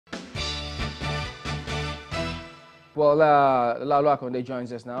Well, Laolu Akande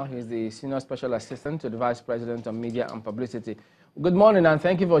joins us now. He's the Senior Special Assistant to the Vice President of Media and Publicity. Good morning, and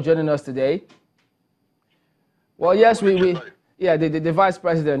thank you for joining us today. Well, yes, the Vice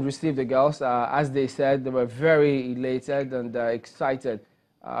President received the girls. As they said, they were very elated and excited,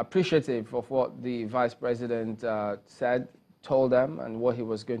 appreciative of what the Vice President said, told them, and what he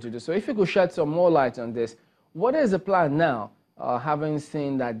was going to do. So if you could shed some more light on this, what is the plan now, having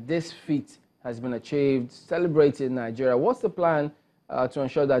seen that this feat has been achieved, celebrating Nigeria? What's the plan to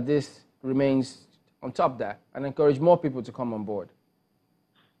ensure that this remains on top there and encourage more people to come on board?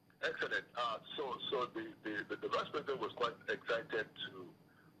 Excellent. So the Vice President was quite excited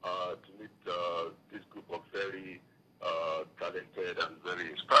to meet this group of very talented and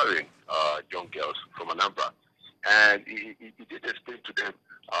very inspiring young girls from Anambra. And he did explain to them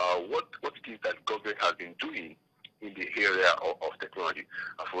what it is that government has been doing in the area of technology.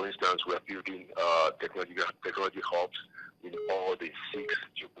 For instance, we are building technology hubs in all the 6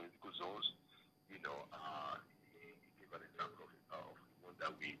 geopolitical zones. You know, he gave an example of one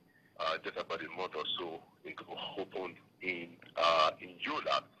that we just about a month or so ago opened in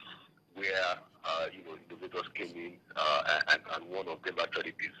Yola, where innovators came in and one of them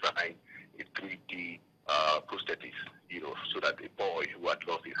actually designed a 3D prosthetic, so that a boy who had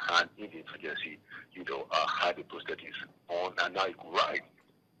lost his hand in the insurgency, had the prosthetic on, and now he could ride.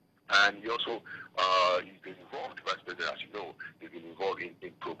 And he also, he's been involved, the Vice President, as you know, he's been involved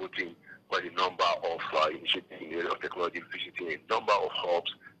in promoting quite a number of initiatives in the area of technology, visiting a number of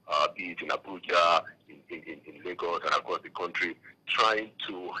hubs, be it in Abuja, in Lagos, and across the country, trying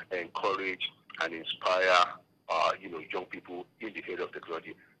to encourage and inspire, young people in the area of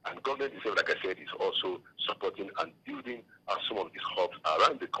technology. And government itself, like I said, is also supporting and building some of these hubs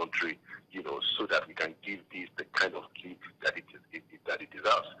around the country, so that we can give this the kind of gift that it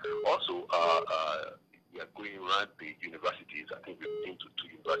deserves. Also, we are going around the universities. I think we've been to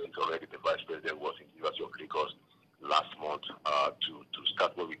 2 universities already. The Vice President was in the University of Lagos last month to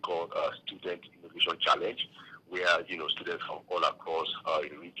start what we call a Student Innovation Challenge, where students from all across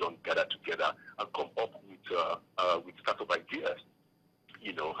the region gather together and come up with startup ideas.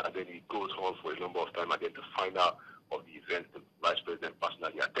 And then it goes on for a number of time, and then the final of the event, the Vice President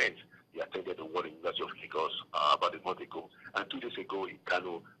personally attends. He attended the one in the University of Lagos about a month ago, and 2 days ago in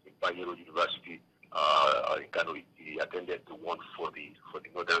Kano, in Bayero University, in Kano, he attended the one for the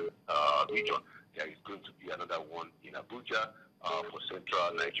northern region. There is going to be another one in Abuja for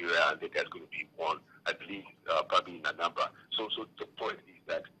central Nigeria, and then there's going to be one, I believe, probably in Anambra. So the point is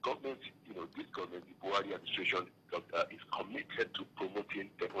that government, this government, the Buhari administration, is committed to promoting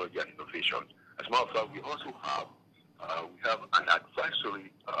technology and innovation. As a matter of fact, we also have an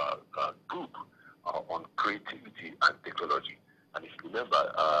advisory group on creativity and technology. And if you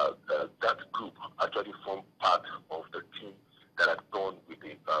remember, that group actually formed part of the team that had gone with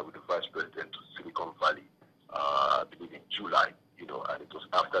the Vice President to Silicon Valley, I believe in July. And it was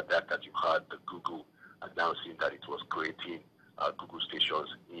after that you had the Google announcing that it was creating Google stations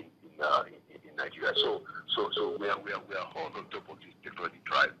in Nigeria. So we are all on top of this technology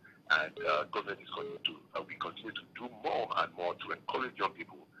drive, and government is we continue to do more and more to encourage young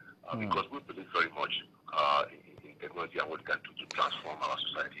people because we believe very much in technology and what it can do to transform our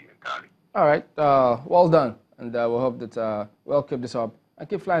society entirely. All right, well done, and we hope that we'll keep this up and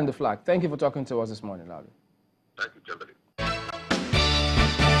keep flying the flag. Thank you for talking to us this morning, Laolu. Thank you, gentlemen.